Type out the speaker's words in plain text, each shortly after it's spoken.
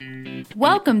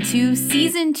Welcome to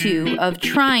Season 2 of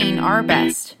Trying Our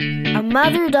Best, a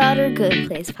mother-daughter Good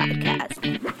Place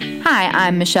podcast. Hi,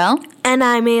 I'm Michelle. And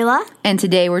I'm Ayla. And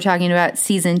today we're talking about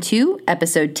Season 2,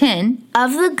 Episode 10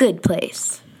 of The Good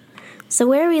Place. So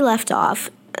where we left off,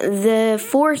 the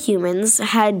four humans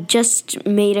had just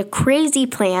made a crazy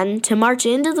plan to march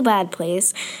into the bad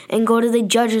place and go to the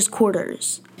judge's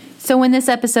quarters. So when this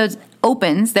episode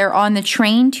opens, they're on the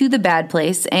train to the bad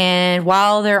place, and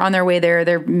while they're on their way there,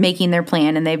 they're making their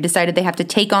plan, and they've decided they have to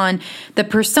take on the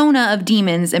persona of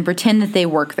demons and pretend that they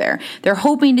work there. They're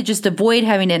hoping to just avoid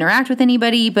having to interact with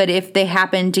anybody, but if they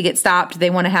happen to get stopped,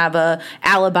 they want to have a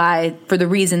alibi for the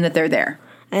reason that they're there.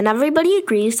 And everybody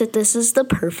agrees that this is the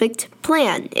perfect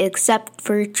plan, except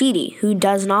for Chidi, who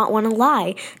does not want to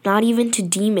lie, not even to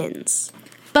demons.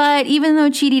 But even though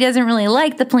Chidi doesn't really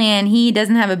like the plan, he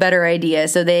doesn't have a better idea.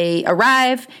 So they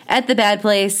arrive at the bad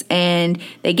place and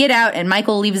they get out, and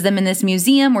Michael leaves them in this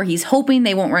museum where he's hoping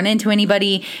they won't run into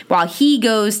anybody while he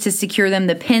goes to secure them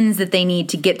the pins that they need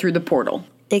to get through the portal.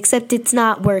 Except it's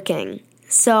not working.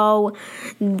 So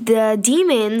the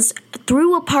demons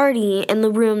threw a party in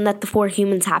the room that the four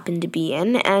humans happened to be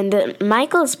in, and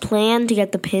Michael's plan to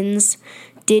get the pins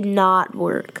did not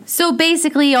work. So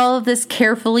basically all of this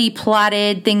carefully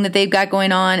plotted thing that they've got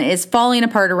going on is falling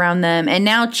apart around them, and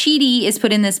now Chidi is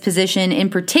put in this position in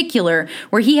particular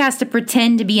where he has to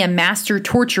pretend to be a master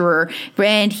torturer,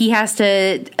 and he has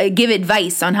to give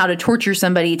advice on how to torture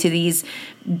somebody to these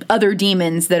other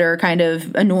demons that are kind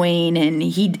of annoying, and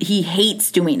he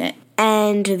hates doing it.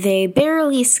 And they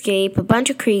barely escape. A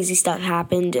bunch of crazy stuff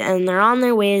happened, and they're on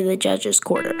their way to the judge's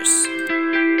quarters.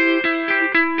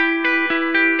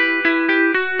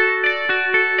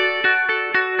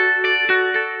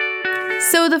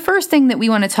 So the first thing that we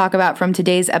want to talk about from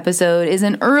today's episode is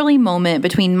an early moment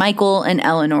between Michael and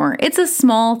Eleanor. It's a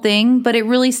small thing, but it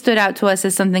really stood out to us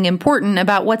as something important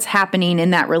about what's happening in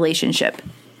that relationship.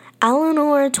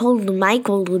 Eleanor told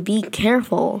Michael to be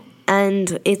careful,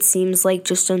 and it seems like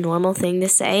just a normal thing to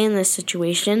say in this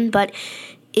situation, but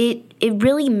it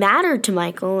really mattered to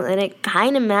Michael, and it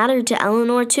kind of mattered to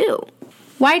Eleanor too.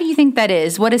 Why do you think that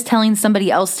is? What does telling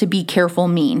somebody else to be careful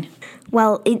mean?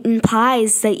 Well, it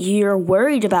implies that you're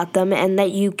worried about them and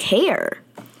that you care.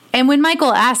 And when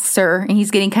Michael asks her, and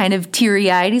he's getting kind of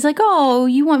teary-eyed, he's like, oh,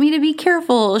 you want me to be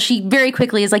careful? She very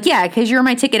quickly is like, yeah, because you're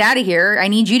my ticket out of here. I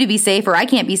need you to be safe or I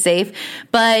can't be safe.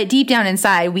 But deep down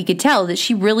inside, we could tell that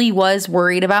she really was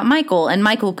worried about Michael, and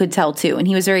Michael could tell too. And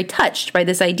he was very touched by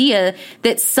this idea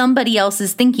that somebody else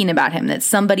is thinking about him, that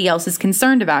somebody else is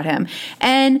concerned about him.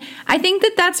 And I think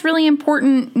that that's really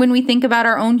important when we think about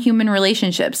our own human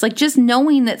relationships. Like, just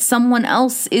knowing that someone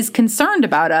else is concerned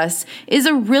about us is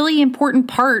a really important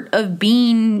part of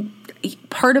being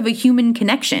part of a human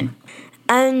connection.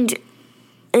 And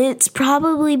it's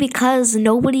probably because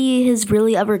nobody has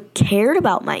really ever cared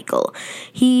about Michael.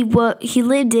 He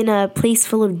lived in a place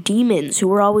full of demons who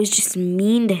were always just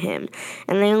mean to him,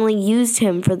 and they only used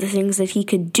him for the things that he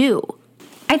could do.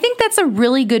 I think that's a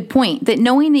really good point, that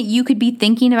knowing that you could be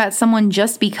thinking about someone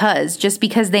just because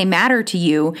they matter to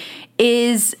you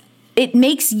it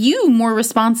makes you more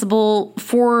responsible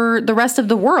for the rest of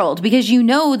the world, because you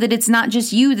know that it's not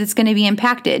just you that's going to be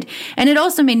impacted. And it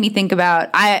also made me think about,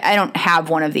 I don't have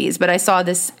one of these, but I saw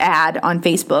this ad on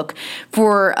Facebook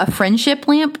for a friendship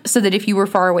lamp, so that if you were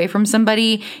far away from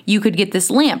somebody, you could get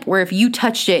this lamp where if you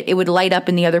touched it, it would light up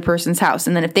in the other person's house.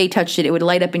 And then if they touched it, it would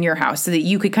light up in your house, so that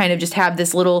you could kind of just have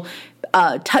this little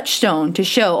touchstone to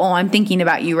show, oh, I'm thinking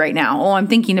about you right now. Oh, I'm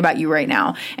thinking about you right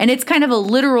now. And it's kind of a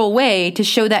literal way to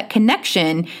show that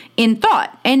connection in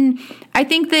thought. And I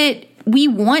think that we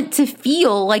want to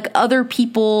feel like other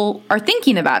people are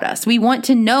thinking about us. We want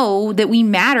to know that we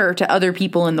matter to other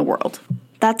people in the world.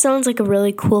 That sounds like a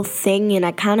really cool thing, and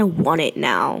I kind of want it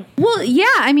now. Well, yeah,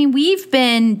 I mean, we've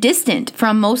been distant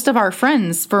from most of our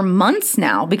friends for months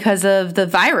now because of the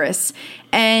virus.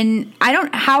 And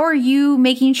how are you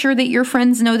making sure that your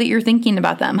friends know that you're thinking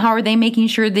about them? How are they making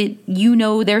sure that you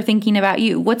know they're thinking about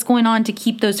you? What's going on to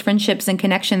keep those friendships and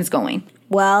connections going?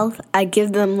 Well, I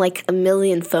give them like 1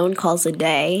 million phone calls a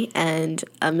day and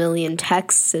 1 million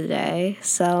texts a day,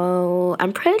 so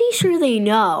I'm pretty sure they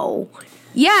know.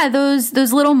 Yeah,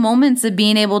 those little moments of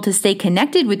being able to stay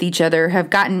connected with each other have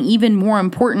gotten even more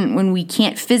important when we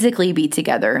can't physically be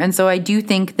together. And so I do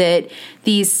think that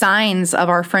these signs of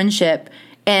our friendship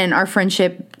and our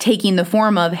friendship taking the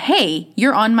form of, hey,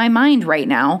 you're on my mind right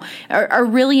now, are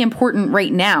really important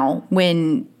right now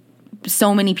when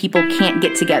so many people can't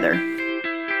get together.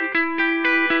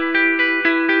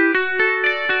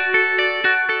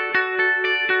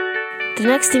 The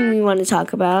next thing we want to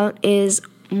talk about is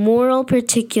moral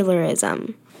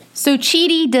particularism. So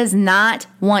Chidi does not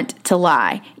want to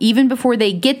lie. Even before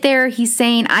they get there, he's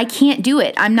saying, I can't do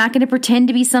it. I'm not going to pretend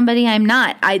to be somebody I'm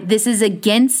not. This is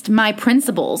against my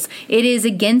principles. It is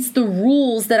against the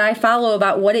rules that I follow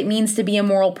about what it means to be a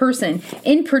moral person.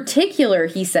 In particular,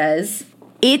 he says,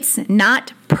 it's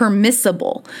not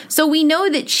permissible. So we know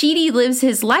that Chidi lives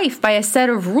his life by a set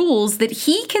of rules that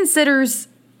he considers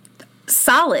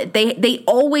solid. They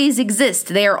always exist.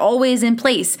 They are always in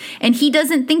place. And he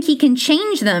doesn't think he can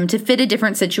change them to fit a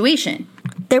different situation.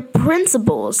 They're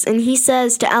principles. And he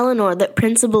says to Eleanor that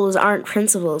principles aren't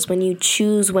principles when you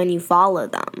choose when you follow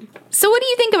them. So what do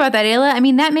you think about that, Ayla? I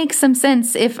mean, that makes some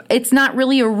sense. If it's not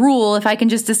really a rule, if I can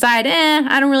just decide,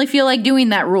 I don't really feel like doing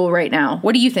that rule right now.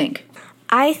 What do you think?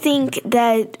 I think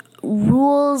that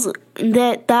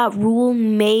that rule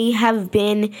may have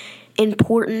been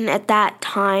important at that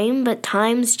time, but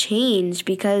times change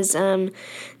because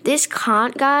this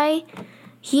Kant guy,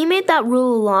 he made that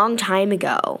rule a long time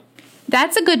ago.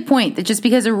 That's a good point, that just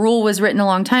because a rule was written a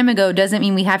long time ago doesn't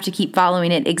mean we have to keep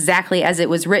following it exactly as it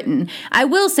was written. I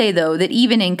will say, though, that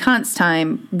even in Kant's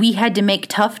time, we had to make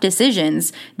tough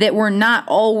decisions that were not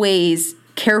always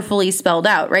carefully spelled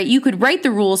out, right? You could write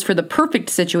the rules for the perfect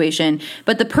situation,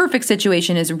 but the perfect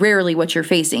situation is rarely what you're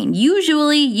facing.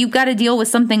 Usually, you've got to deal with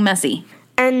something messy.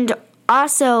 And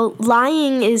also,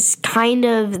 lying is kind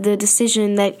of the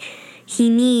decision that he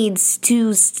needs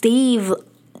to save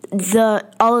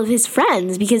all of his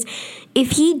friends, because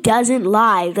if he doesn't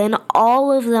lie, then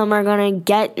all of them are going to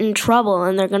get in trouble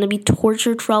and they're going to be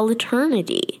tortured for all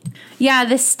eternity. Yeah,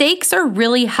 the stakes are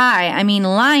really high. I mean,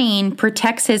 lying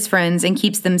protects his friends and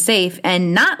keeps them safe,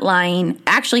 and not lying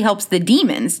actually helps the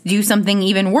demons do something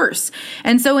even worse.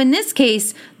 And so in this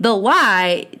case, the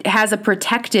lie has a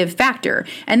protective factor.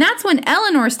 And that's when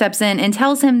Eleanor steps in and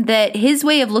tells him that his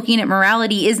way of looking at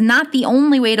morality is not the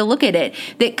only way to look at it,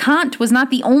 that Kant was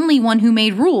not the only one who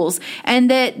made rules, and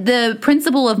that the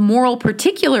principle of moral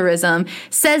particularism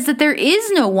says that there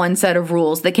is no one set of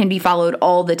rules that can be followed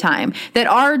all the time, that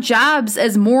our jobs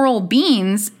as moral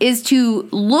beings is to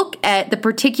look at the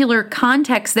particular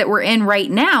context that we're in right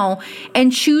now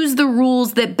and choose the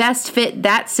rules that best fit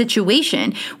that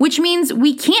situation, which means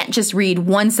we can't just read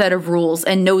one set of rules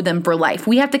and know them for life.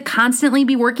 We have to constantly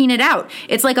be working it out.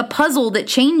 It's like a puzzle that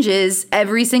changes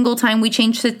every single time we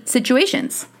change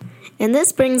situations. And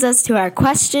this brings us to our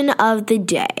question of the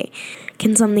day.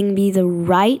 Can something be the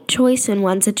right choice in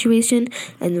one situation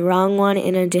and the wrong one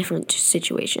in a different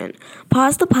situation?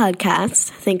 Pause the podcast,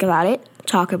 think about it,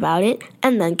 talk about it,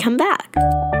 and then come back.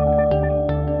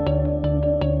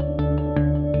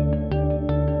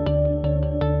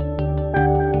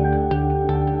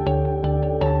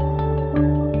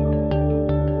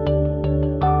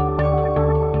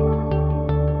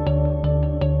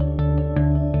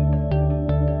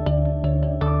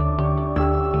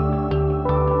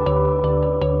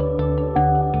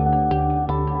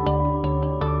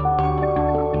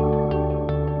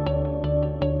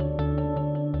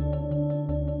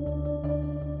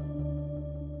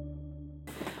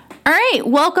 All right,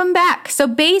 welcome back. So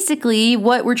basically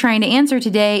what we're trying to answer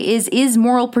today is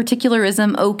moral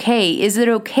particularism okay? Is it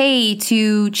okay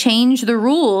to change the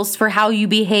rules for how you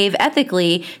behave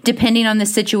ethically depending on the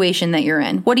situation that you're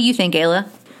in? What do you think, Ayla?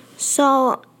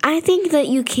 So I think that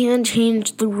you can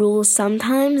change the rules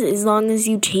sometimes as long as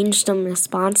you change them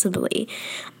responsibly.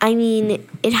 I mean,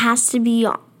 it has to be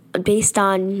based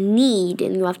on need,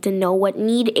 and you have to know what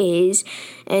need is,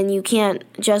 and you can't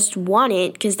just want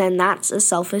it because then that's a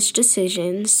selfish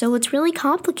decision. So it's really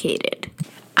complicated.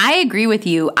 I agree with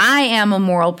you. I am a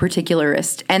moral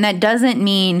particularist, and that doesn't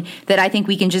mean that I think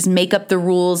we can just make up the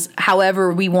rules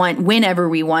however we want, whenever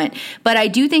we want. But I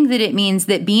do think that it means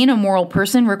that being a moral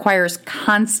person requires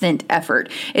constant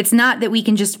effort. It's not that we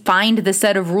can just find the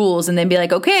set of rules and then be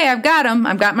like, okay, I've got them.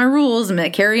 I've got my rules. I'm going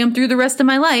to carry them through the rest of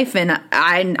my life, and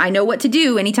I know what to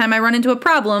do. Anytime I run into a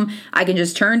problem, I can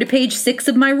just turn to page 6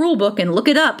 of my rule book and look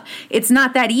it up. It's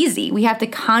not that easy. We have to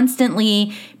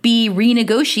constantly be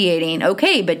renegotiating.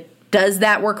 Okay, but does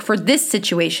that work for this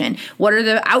situation? What are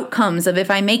the outcomes of if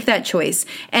I make that choice?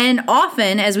 And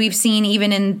often, as we've seen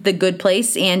even in The Good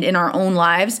Place and in our own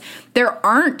lives, there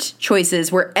aren't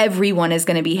choices where everyone is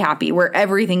going to be happy, where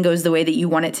everything goes the way that you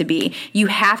want it to be. You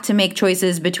have to make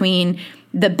choices between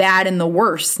the bad and the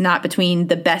worst, not between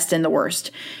the best and the worst.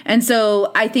 And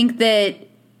so I think that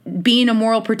being a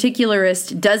moral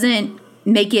particularist doesn't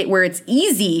make it where it's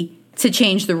easy to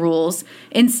change the rules.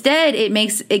 Instead,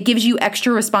 it gives you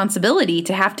extra responsibility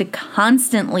to have to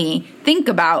constantly think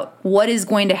about what is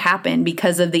going to happen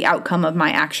because of the outcome of my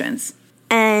actions.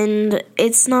 And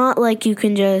it's not like you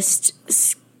can just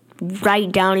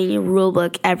write down in your rule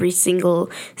book every single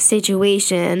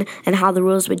situation and how the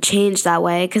rules would change that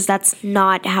way, because that's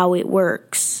not how it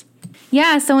works.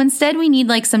 Yeah, so instead we need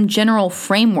like some general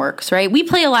frameworks, right? We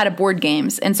play a lot of board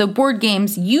games, and so board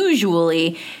games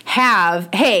usually have,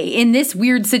 hey, in this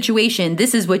weird situation,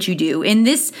 this is what you do. In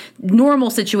this normal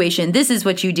situation, this is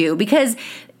what you do. Because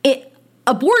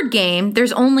a board game,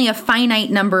 there's only a finite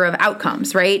number of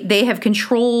outcomes, right? They have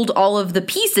controlled all of the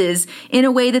pieces in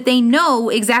a way that they know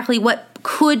exactly what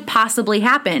could possibly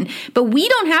happen. But we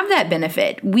don't have that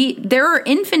benefit. There are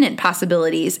infinite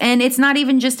possibilities, and it's not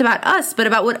even just about us, but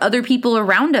about what other people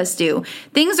around us do.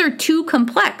 Things are too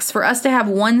complex for us to have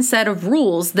one set of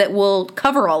rules that will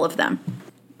cover all of them.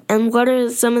 And what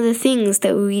are some of the things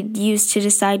that we use to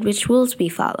decide which rules we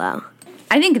follow?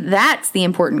 I think that's the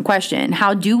important question.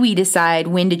 How do we decide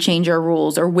when to change our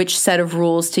rules or which set of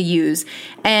rules to use?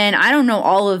 And I don't know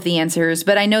all of the answers,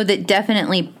 but I know that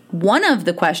definitely one of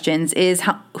the questions is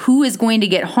who is going to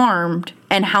get harmed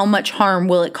and how much harm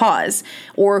will it cause?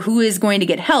 Or who is going to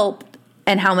get help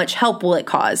and how much help will it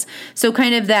cause? So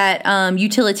kind of that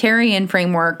utilitarian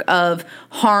framework of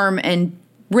harm and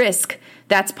risk,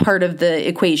 that's part of the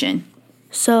equation.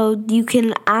 So you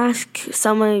can ask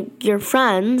some of your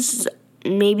friends,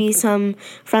 maybe some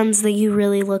friends that you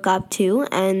really look up to,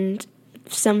 and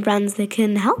some friends that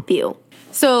can help you.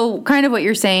 So kind of what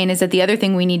you're saying is that the other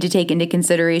thing we need to take into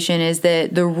consideration is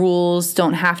that the rules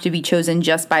don't have to be chosen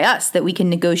just by us, that we can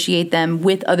negotiate them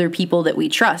with other people that we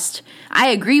trust. I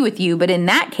agree with you, but in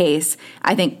that case,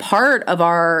 I think part of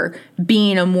our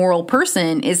being a moral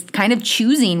person is kind of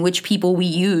choosing which people we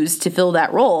use to fill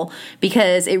that role,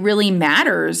 because it really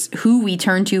matters who we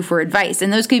turn to for advice.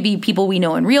 And those could be people we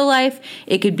know in real life.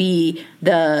 It could be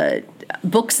the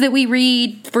books that we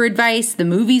read for advice, the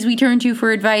movies we turn to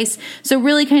for advice. So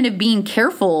really kind of being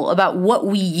careful about what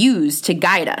we use to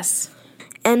guide us.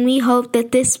 And we hope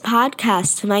that this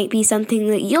podcast might be something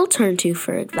that you'll turn to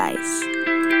for advice.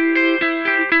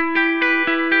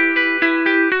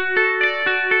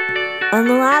 And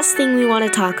the last thing we want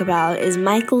to talk about is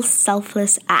Michael's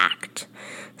selfless act.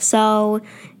 So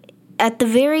at the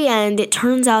very end, it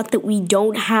turns out that we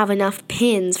don't have enough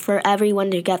pins for everyone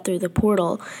to get through the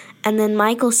portal. And then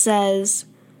Michael says,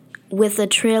 with a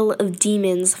trail of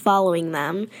demons following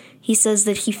them, he says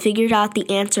that he figured out the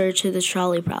answer to the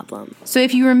trolley problem. So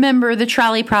if you remember, the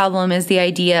trolley problem is the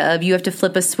idea of you have to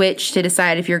flip a switch to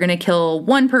decide if you're going to kill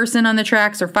one person on the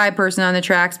tracks or 5 person on the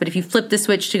tracks. But if you flip the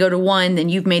switch to go to 1, then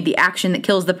you've made the action that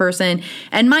kills the person.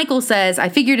 And Michael says, I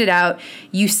figured it out.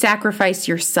 You sacrifice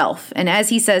yourself. And as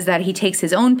he says that, he takes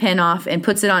his own pin off and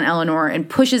puts it on Eleanor and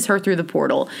pushes her through the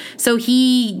portal. So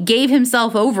he gave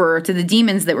himself over to the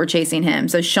demons that were chasing him.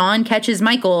 So Sean catches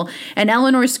Michael, and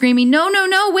Eleanor's screaming, no, no,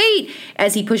 no, wait,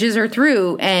 as he pushes her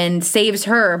through and saves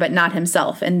her, but not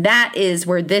himself. And that is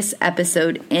where this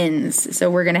episode ends. So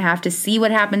we're going to have to see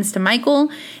what happens to Michael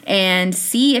and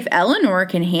see if Eleanor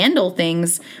can handle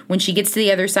things when she gets to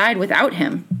the other side without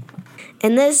him.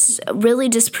 And this really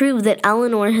just proved that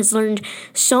Eleanor has learned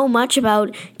so much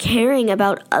about caring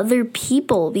about other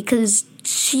people, because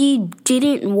she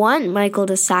didn't want Michael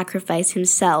to sacrifice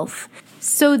himself.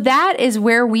 So that is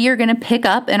where we are going to pick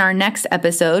up in our next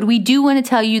episode. We do want to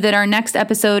tell you that our next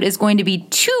episode is going to be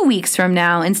 2 weeks from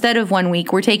now instead of 1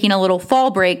 week. We're taking a little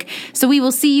fall break. So we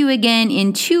will see you again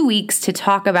in 2 weeks to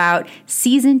talk about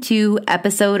Season 2,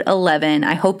 Episode 11.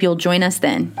 I hope you'll join us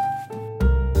then.